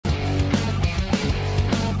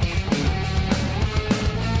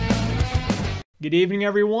Good evening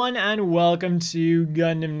everyone and welcome to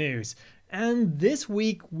Gundam News. And this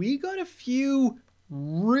week we got a few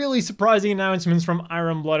really surprising announcements from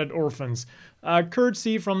Iron-Blooded Orphans,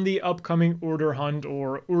 courtesy from the upcoming Order Hunt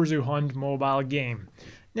or Urzu Hunt mobile game.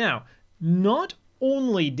 Now, not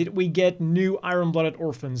only did we get new Iron-Blooded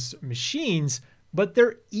Orphans machines, but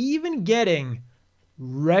they're even getting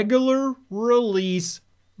regular release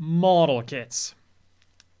model kits.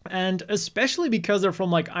 And especially because they're from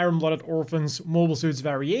like Iron-Blooded Orphans Mobile Suits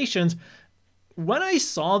variations, when I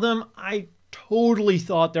saw them, I totally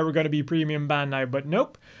thought they were going to be premium Bandai, but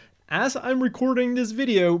nope. As I'm recording this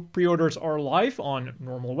video, pre-orders are live on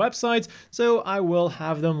normal websites, so I will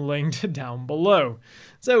have them linked down below.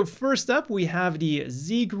 So first up, we have the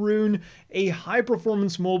Rune, a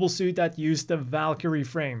high-performance mobile suit that used the Valkyrie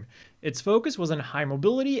frame. Its focus was on high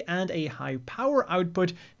mobility and a high power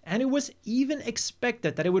output, and it was even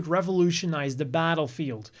expected that it would revolutionize the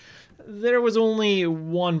battlefield. There was only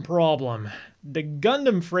one problem. The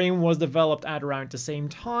Gundam frame was developed at around the same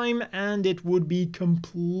time, and it would be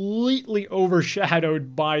completely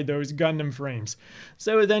overshadowed by those Gundam frames.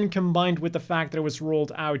 So then, combined with the fact that it was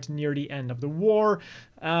rolled out near the end of the war,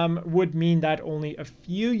 would mean that only a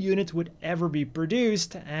few units would ever be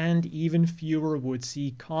produced, and even fewer would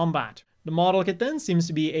see combat. The model kit then seems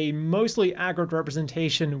to be a mostly accurate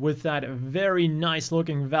representation with that very nice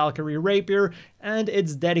looking Valkyrie rapier and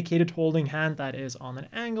its dedicated holding hand that is on an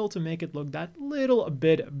angle to make it look that little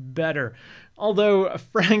bit better. Although,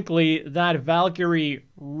 frankly, that Valkyrie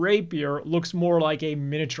rapier looks more like a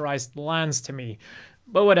miniaturized lance to me.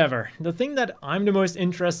 But whatever, the thing that I'm the most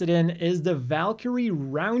interested in is the Valkyrie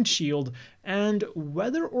round shield and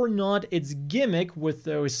whether or not its gimmick with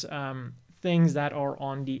those things that are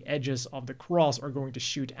on the edges of the cross are going to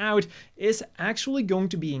shoot out is actually going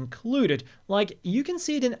to be included. Like, you can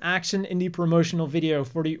see it in action in the promotional video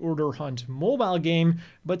for the Order Hunt mobile game,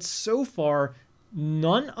 but so far,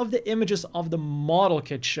 none of the images of the model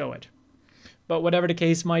kit show it. But whatever the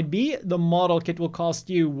case might be, the model kit will cost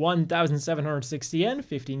you 1,760 yen,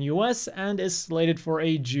 15 US, and is slated for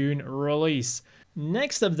a June release.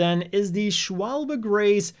 Next up then is the Schwalbe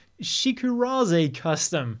Gray's Shikuraze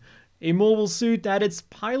Custom, a mobile suit that its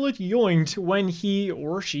pilot yoinked when he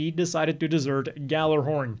or she decided to desert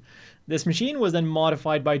Gallarhorn. This machine was then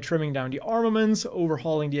modified by trimming down the armaments,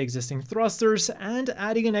 overhauling the existing thrusters, and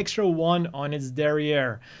adding an extra one on its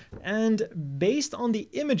derriere. And based on the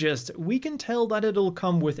images, we can tell that it'll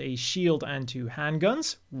come with a shield and 2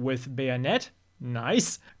 handguns, with bayonet.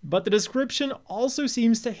 Nice. But the description also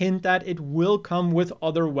seems to hint that it will come with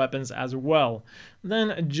other weapons as well.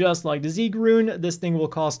 Then, just like the Rune, this thing will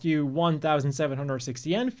cost you 1,760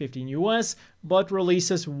 yen, 15 US, but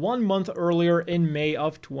releases 1 month earlier in May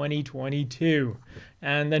of 2022.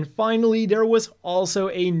 And then finally, there was also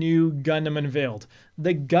a new Gundam unveiled,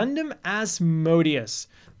 the Gundam Asmodeus.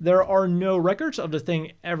 There are no records of the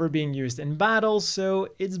thing ever being used in battle, so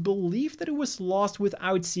it's believed that it was lost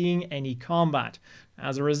without seeing any combat.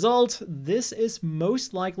 As a result, this is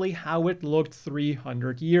most likely how it looked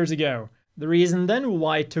 300 years ago. The reason then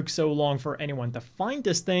why it took so long for anyone to find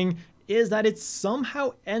this thing is that it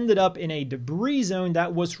somehow ended up in a debris zone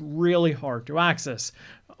that was really hard to access.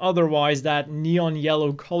 Otherwise, that neon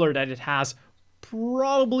yellow color that it has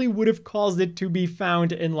probably would have caused it to be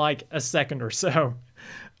found in like a second or so.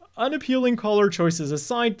 Unappealing color choices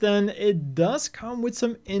aside then, it does come with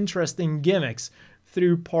some interesting gimmicks.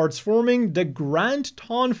 Through parts forming, the Grand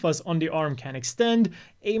Tonfas on the arm can extend,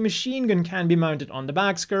 a machine gun can be mounted on the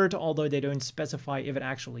back skirt, although they don't specify if it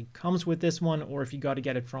actually comes with this one or if you gotta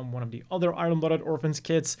get it from one of the other Iron-Blooded Orphans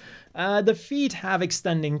kits. The feet have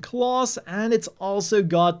extending claws, and it's also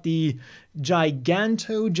got the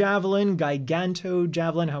Giganto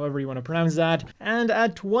Javelin, however you want to pronounce that. And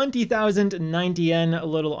at 20,090 yen, a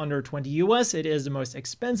little under 20 US, it is the most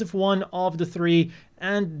expensive one of the three,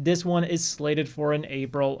 and this one is slated for an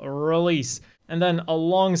April release. And then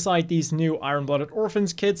alongside these new Iron-Blooded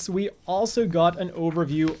Orphans kits, we also got an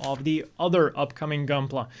overview of the other upcoming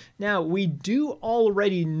Gunpla. Now, we do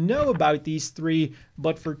already know about these three,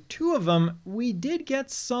 but for 2 of them, we did get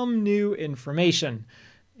some new information.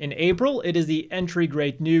 In April, it is the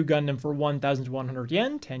entry-grade new Gundam for 1,100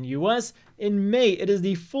 yen, 10 US. In May, it is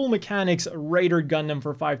the full mechanics Raider Gundam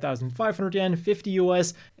for 5,500 yen, 50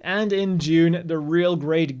 US. And in June, the real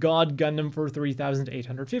grade God Gundam for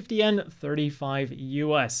 3,850 yen, 35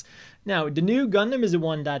 US. Now, the new Gundam is the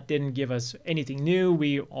one that didn't give us anything new.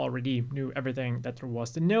 We already knew everything that there was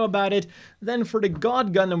to know about it. Then for the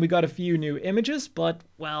God Gundam, we got a few new images, but,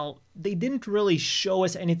 well, they didn't really show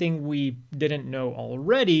us anything we didn't know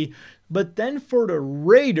already. But then for the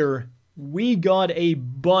Raider, we got a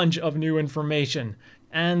bunch of new information.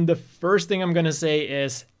 And the first thing I'm gonna say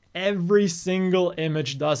is every single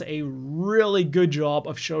image does a really good job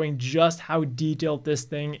of showing just how detailed this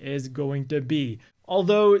thing is going to be.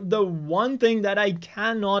 Although the one thing that I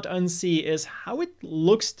cannot unsee is how it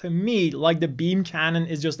looks to me like the beam cannon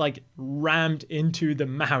is just like rammed into the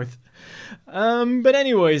mouth. But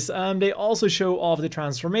anyways, they also show off the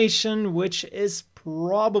transformation, which is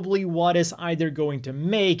probably what is either going to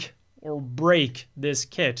make or break this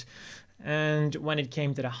kit. And when it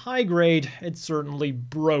came to the high grade, it certainly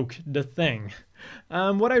broke the thing.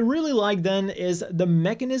 What I really like then is the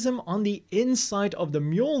mechanism on the inside of the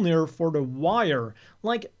Mjolnir for the wire.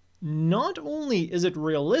 Like, not only is it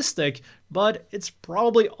realistic, but it's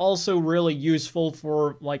probably also really useful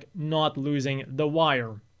for like not losing the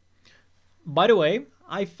wire. By the way,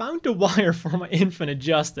 I found the wire for my Infinite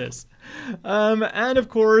Justice. And of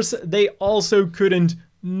course, they also couldn't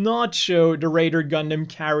not show the Raider Gundam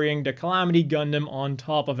carrying the Calamity Gundam on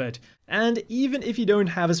top of it. And even if you don't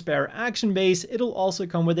have a spare action base, it'll also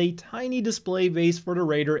come with a tiny display base for the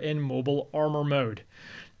Raider in mobile armor mode.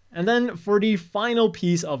 And then for the final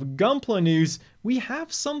piece of Gunpla news, we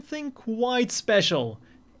have something quite special.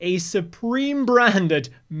 A Supreme branded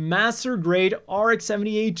Master Grade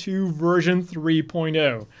RX-78-2 version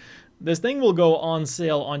 3.0. This thing will go on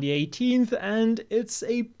sale on the 18th, and it's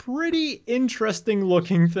a pretty interesting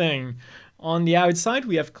looking thing. On the outside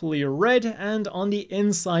we have clear red, and on the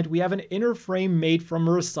inside we have an inner frame made from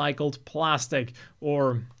recycled plastic,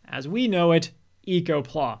 or as we know it,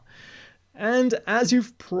 Ecopla. And as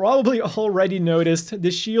you've probably already noticed, the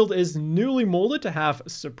shield is newly molded to have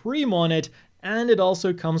Supreme on it, and it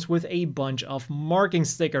also comes with a bunch of marking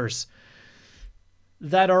stickers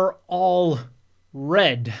that are all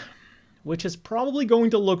red, which is probably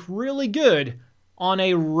going to look really good on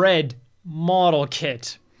a red model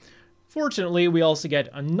kit. Fortunately, we also get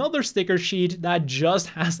another sticker sheet that just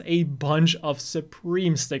has a bunch of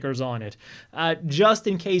Supreme stickers on it, just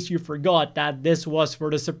in case you forgot that this was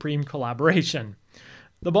for the Supreme collaboration.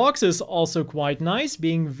 The box is also quite nice,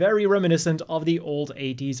 being very reminiscent of the old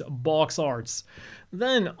 80s box arts.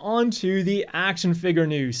 Then on to the action figure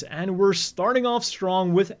news, and we're starting off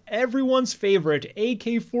strong with everyone's favorite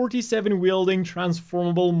AK-47 wielding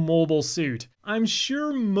transformable mobile suit. I'm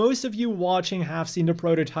sure most of you watching have seen the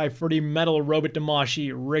prototype for the metal robot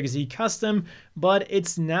Damashii Rigsy Custom, but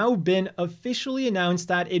it's now been officially announced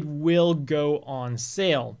that it will go on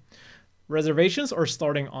sale. Reservations are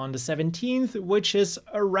starting on the 17th, which is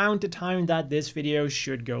around the time that this video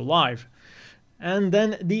should go live. And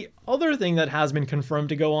then the other thing that has been confirmed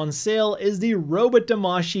to go on sale is the Robot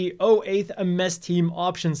Damashii 08th MS Team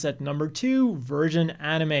Option Set number 2 version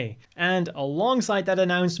anime. And alongside that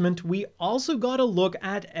announcement, we also got a look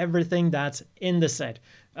at everything that's in the set.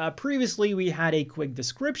 Previously we had a quick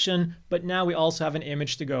description, but now we also have an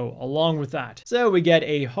image to go along with that. So we get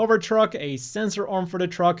a hover truck, a sensor arm for the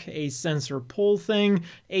truck, a sensor pole thing,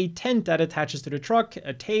 a tent that attaches to the truck,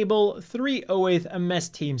 a table, 3 08th MS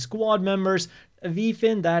Team squad members, a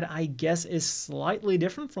V-fin that I guess is slightly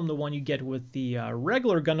different from the one you get with the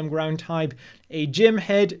regular Gundam ground type, a gym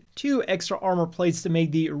head, 2 extra armor plates to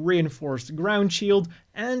make the reinforced ground shield,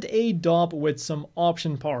 and a DOP with some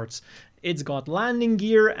option parts. It's got landing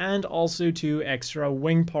gear and also 2 extra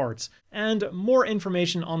wing parts. And more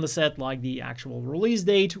information on the set, like the actual release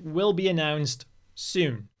date, will be announced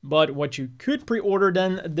soon. But what you could pre-order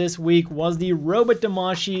then this week was the Robot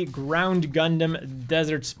Damashii Ground Gundam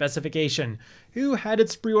Desert Specification, who had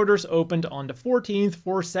its pre-orders opened on the 14th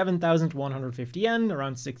for 7,150 yen,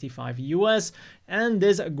 around 65 US, and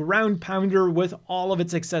this ground pounder with all of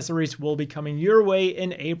its accessories will be coming your way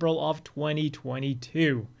in April of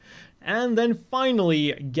 2022. And then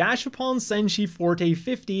finally, Gashapon Senshi Forte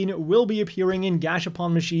 15 will be appearing in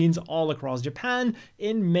Gashapon machines all across Japan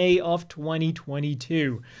in May of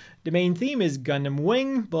 2022. The main theme is Gundam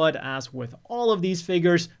Wing, but as with all of these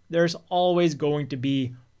figures, there's always going to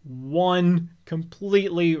be one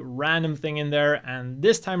completely random thing in there, and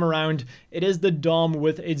this time around, it is the Dom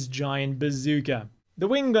with its giant bazooka. The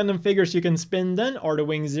Wing Gundam figures you can spin then are the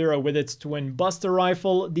Wing Zero with its twin Buster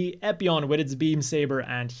Rifle, the Epion with its Beam Saber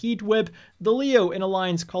and Heat Whip, the Leo in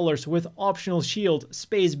Alliance colors with optional shield,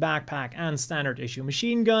 space backpack and standard issue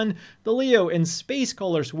machine gun, the Leo in space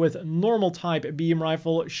colors with normal type beam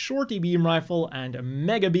rifle, shorty beam rifle and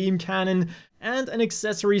mega beam cannon, and an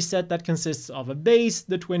accessory set that consists of a base,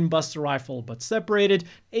 the twin Buster Rifle but separated,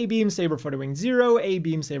 a Beam Saber for the Wing Zero, a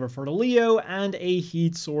Beam Saber for the Leo, and a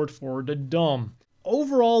Heat Sword for the Dom.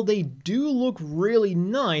 Overall, they do look really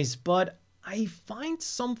nice, but I find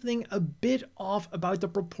something a bit off about the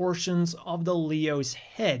proportions of the Leo's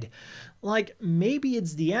head. Like, maybe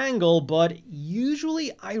it's the angle, but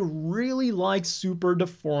usually I really like super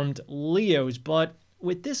deformed Leos, but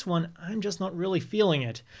with this one, I'm just not really feeling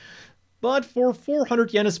it. But for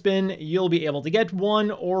 400 yen a spin, you'll be able to get one,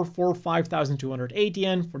 or for 5,280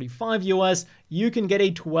 yen, 45 US, you can get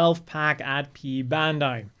a 12 pack at P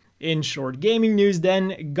Bandai. In short gaming news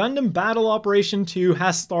then, Gundam Battle Operation 2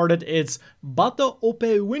 has started its Bata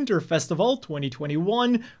Ope Winter Festival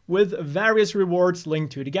 2021 with various rewards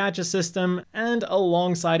linked to the gacha system, and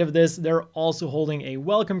alongside of this, they're also holding a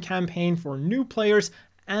welcome campaign for new players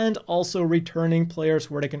and also returning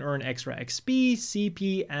players where they can earn extra XP,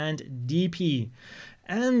 CP, and DP.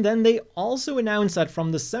 And then they also announced that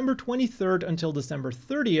from December 23rd until December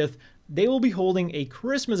 30th, they will be holding a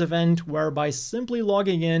Christmas event where by simply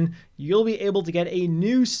logging in, you'll be able to get a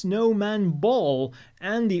new snowman ball,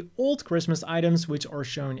 and the old Christmas items, which are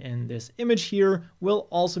shown in this image here, will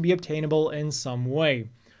also be obtainable in some way.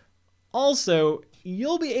 Also,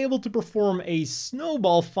 you'll be able to perform a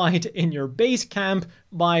snowball fight in your base camp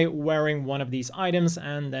by wearing one of these items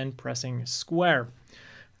and then pressing square.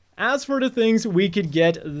 As for the things we could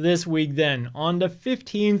get this week then, on the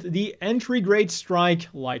 15th, the Entry Grade Strike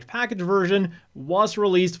Light Package version was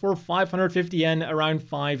released for 550 yen, around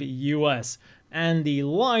 5 US. And the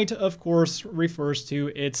light, of course, refers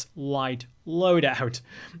to its light loadout.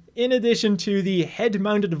 In addition to the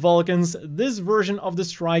head-mounted Vulcans, this version of the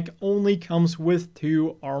Strike only comes with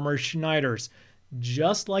 2 armor Schneiders,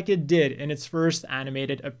 just like it did in its first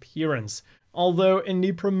animated appearance. Although in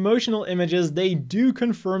the promotional images, they do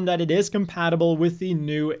confirm that it is compatible with the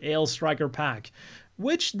new Ale Striker pack,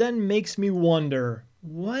 which then makes me wonder,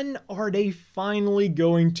 when are they finally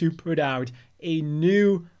going to put out a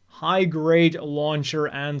new high-grade launcher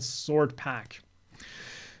and sword pack?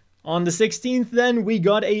 On the 16th then, we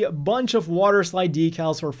got a bunch of water slide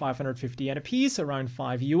decals for 550 yen a piece, around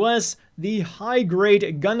 5 US, the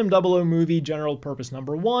high-grade Gundam 00 Movie General Purpose No.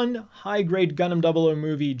 1, high-grade Gundam 00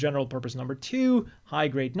 Movie General Purpose No. 2,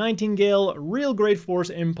 high-grade Nightingale, real-grade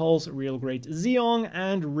Force Impulse, real-grade Zeong,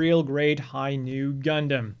 and real-grade High New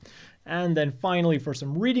Gundam. And then finally, for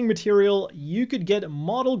some reading material, you could get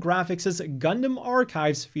Model Graphics' Gundam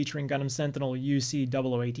Archives featuring Gundam Sentinel UC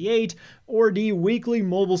 0088, or the Weekly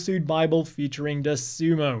Mobile Suit Bible featuring the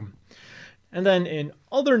Sumo. And then in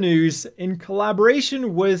other news, in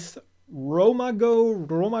collaboration with Romago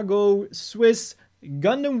Swiss,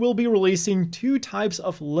 Gundam will be releasing 2 types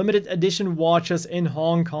of limited edition watches in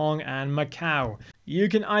Hong Kong and Macau. You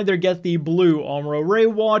can either get the blue Amuro Ray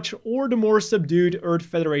watch or the more subdued Earth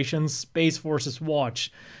Federation Space Forces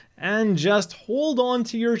watch. And just hold on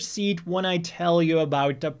to your seat when I tell you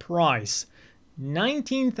about the price.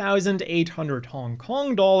 19,800 Hong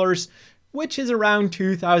Kong dollars, which is around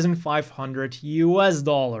 2,500 US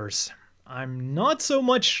dollars. I'm not so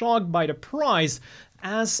much shocked by the price,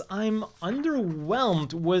 as I'm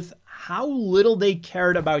underwhelmed with how little they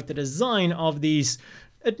cared about the design of these,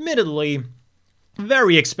 admittedly,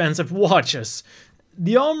 very expensive watches.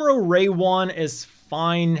 The Amuro Ray one is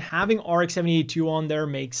fine, having RX-78-2 on there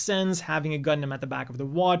makes sense, having a Gundam at the back of the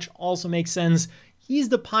watch also makes sense. He's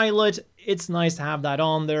the pilot, it's nice to have that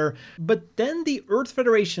on there. But then the Earth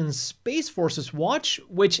Federation Space Forces watch,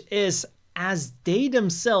 which is, as they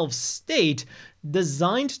themselves state,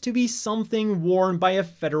 designed to be something worn by a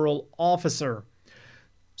federal officer.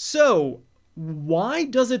 So, why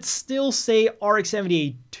does it still say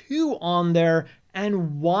RX-78-2 on there,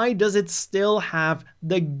 and why does it still have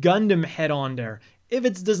the Gundam head on there, if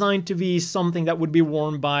it's designed to be something that would be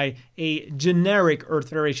worn by a generic Earth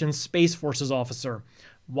Federation Space Forces officer?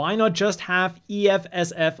 Why not just have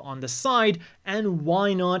EFSF on the side, and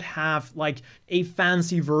why not have like a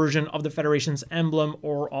fancy version of the Federation's emblem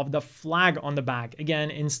or of the flag on the back, again,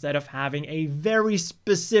 instead of having a very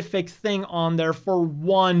specific thing on there for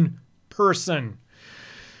one person?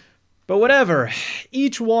 But whatever,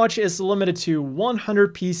 each watch is limited to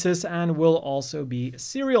 100 pieces and will also be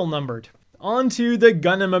serial numbered. On to the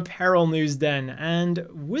Gundam apparel news then, and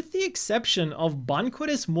with the exception of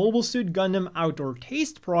Bankore's Mobile Suit Gundam Outdoor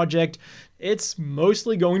Taste project, it's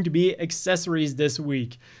mostly going to be accessories this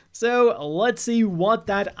week. So let's see what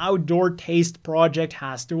that Outdoor Taste project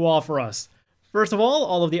has to offer us. First of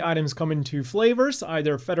all of the items come in 2 flavors,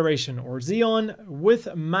 either Federation or Zeon,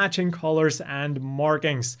 with matching colors and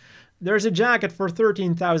markings. There's a jacket for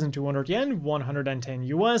 13,200 yen, 110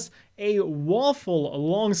 US, a waffle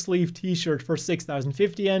long sleeve t-shirt for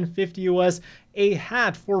 6,050 yen, 50 US, a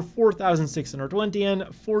hat for 4,620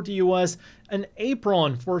 yen, 40 US, an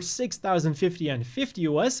apron for 6,050 yen, 50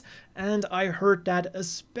 US, and I heard that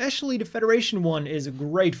especially the Federation one is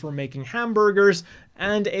great for making hamburgers,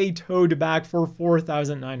 and a tote bag for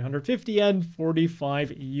 4,950 yen,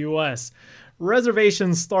 45 US.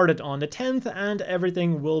 Reservations started on the 10th and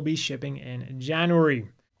everything will be shipping in January.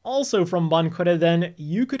 Also from Bankore then,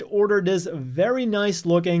 you could order this very nice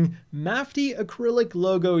looking MAFTI acrylic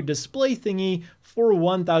logo display thingy for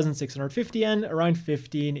 1,650 yen, around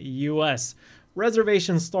 15 US.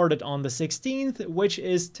 Reservations started on the 16th, which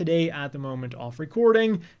is today at the moment of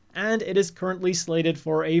recording, and it is currently slated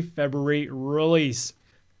for a February release.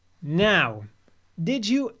 Now, did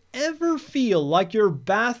you ever feel like your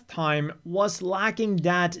bath time was lacking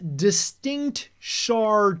that distinct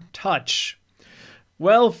Char touch?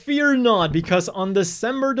 Well, fear not, because on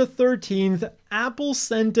December the 13th,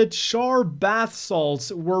 apple-scented Char bath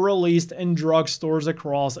salts were released in drugstores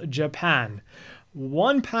across Japan.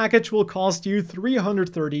 One package will cost you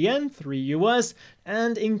 330 yen, 3 US,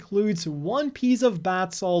 and includes one piece of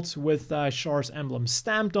bath salts with Char's emblem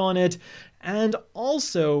stamped on it, and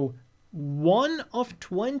also one of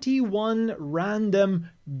 21 random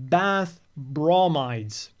bath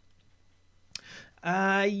bromides.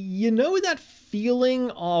 You know that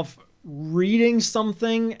feeling of reading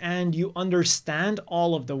something and you understand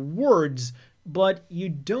all of the words, but you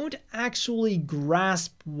don't actually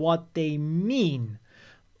grasp what they mean?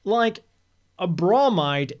 Like, a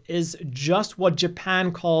bromide is just what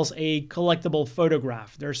Japan calls a collectible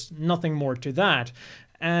photograph. There's nothing more to that.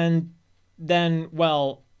 And then,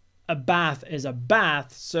 well, a bath is a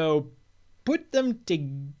bath, so put them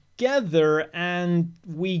together and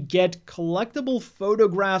we get collectible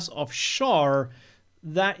photographs of Char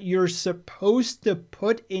that you're supposed to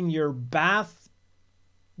put in your bath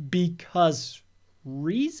because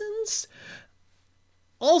reasons?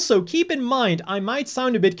 Also, keep in mind, I might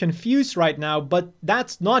sound a bit confused right now, but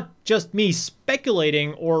that's not just me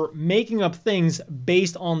speculating or making up things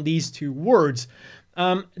based on these two words.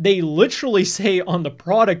 They literally say on the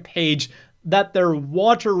product page that they're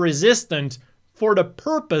water resistant for the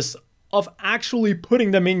purpose of actually putting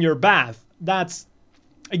them in your bath. That's,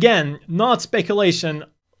 again, not speculation.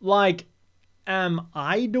 Like, am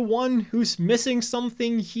I the one who's missing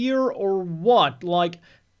something here or what? Like,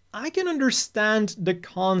 I can understand the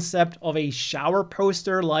concept of a shower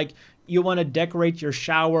poster, like you want to decorate your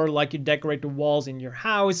shower like you decorate the walls in your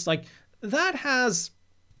house. Like, that has...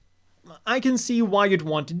 I can see why you'd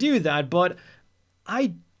want to do that, but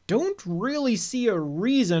I don't really see a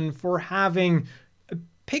reason for having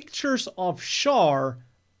pictures of Char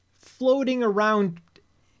floating around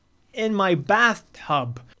in my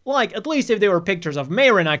bathtub. Like, at least if they were pictures of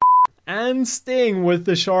Marina. And staying with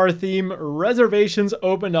the Char theme, reservations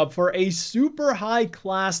opened up for a super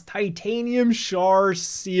high-class titanium Char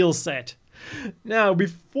seal set. Now,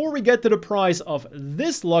 before we get to the price of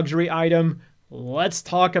this luxury item, let's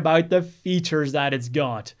talk about the features that it's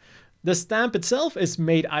got. The stamp itself is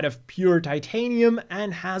made out of pure titanium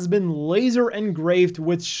and has been laser engraved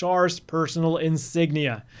with Char's personal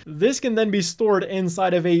insignia. This can then be stored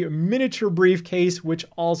inside of a miniature briefcase which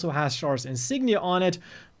also has Char's insignia on it,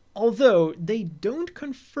 although they don't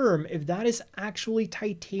confirm if that is actually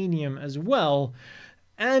titanium as well,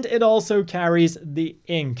 and it also carries the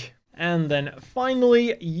ink. And then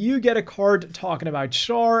finally, you get a card talking about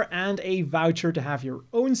Char and a voucher to have your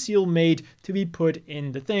own seal made to be put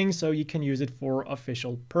in the thing so you can use it for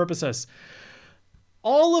official purposes.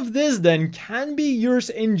 All of this then can be yours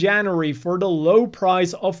in January for the low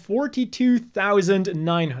price of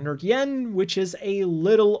 42,900 yen, which is a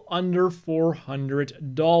little under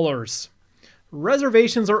 $400.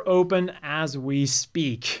 Reservations are open as we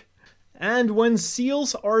speak. And when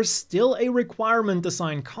seals are still a requirement to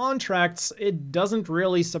sign contracts, it doesn't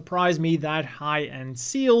really surprise me that high-end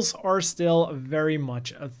seals are still very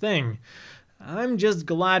much a thing. I'm just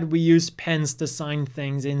glad we use pens to sign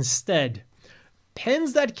things instead.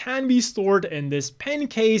 Pens that can be stored in this pen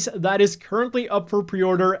case that is currently up for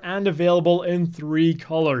pre-order and available in 3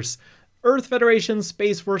 colors. Earth Federation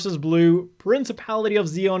Space vs. Blue, Principality of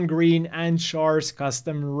Xeon Green, and Char's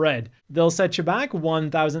Custom Red. They'll set you back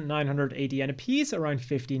 1,980 yen a piece, around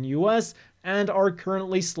 15 US, and are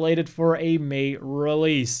currently slated for a May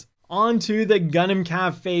release. On to the Gundam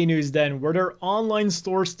Café news then, where their online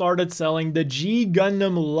store started selling the G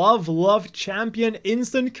Gundam Love Champion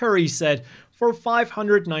Instant Curry set for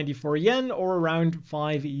 594 yen, or around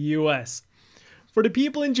 5 US. For the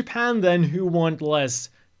people in Japan then who want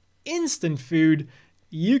less, instant food,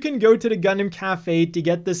 you can go to the Gundam Café to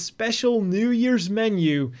get the special New Year's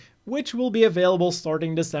menu, which will be available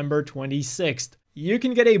starting December 26th. You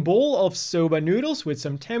can get a bowl of soba noodles with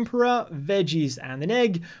some tempura, veggies, and an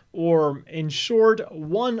egg, or in short,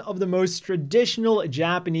 one of the most traditional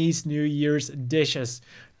Japanese New Year's dishes.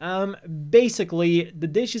 Basically, the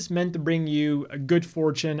dish is meant to bring you good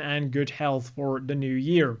fortune and good health for the new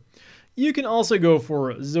year. You can also go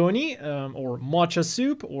for zoni, or matcha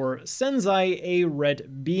soup, or senzai, a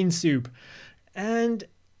red bean soup. And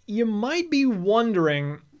you might be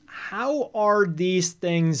wondering, how are these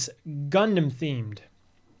things Gundam themed?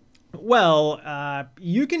 Well,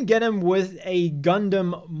 you can get them with a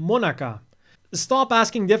Gundam Monaka. Stop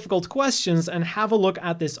asking difficult questions and have a look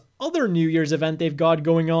at this other New Year's event they've got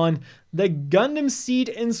going on, the Gundam Seed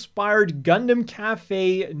inspired Gundam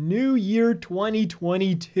Café New Year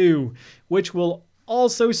 2022, which will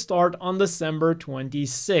also start on December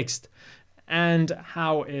 26th. And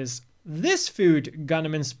how is this food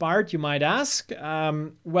Gundam inspired, you might ask?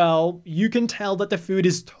 Well, you can tell that the food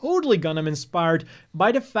is totally Gundam inspired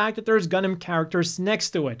by the fact that there's Gundam characters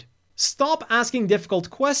next to it. Stop asking difficult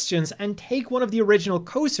questions and take one of the original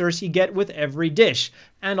coasters you get with every dish,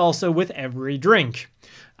 and also with every drink,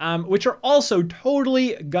 which are also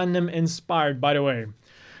totally Gundam inspired, by the way.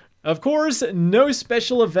 Of course, no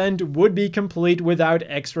special event would be complete without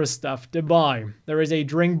extra stuff to buy. There is a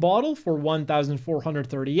drink bottle for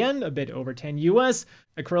 1,430 yen, a bit over 10 US,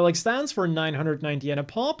 acrylic stands for 990 yen a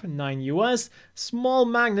pop, 9 US, small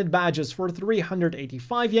magnet badges for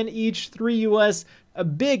 385 yen each, 3 US, a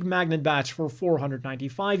big magnet badge for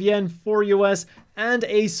 495 yen, 4 US, and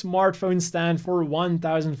a smartphone stand for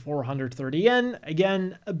 1,430 yen,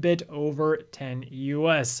 again, a bit over 10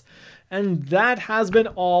 US. And that has been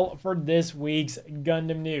all for this week's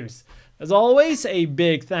Gundam news. As always, a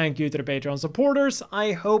big thank you to the Patreon supporters.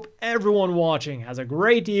 I hope everyone watching has a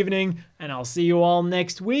great evening, and I'll see you all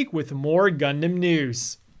next week with more Gundam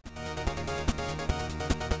news.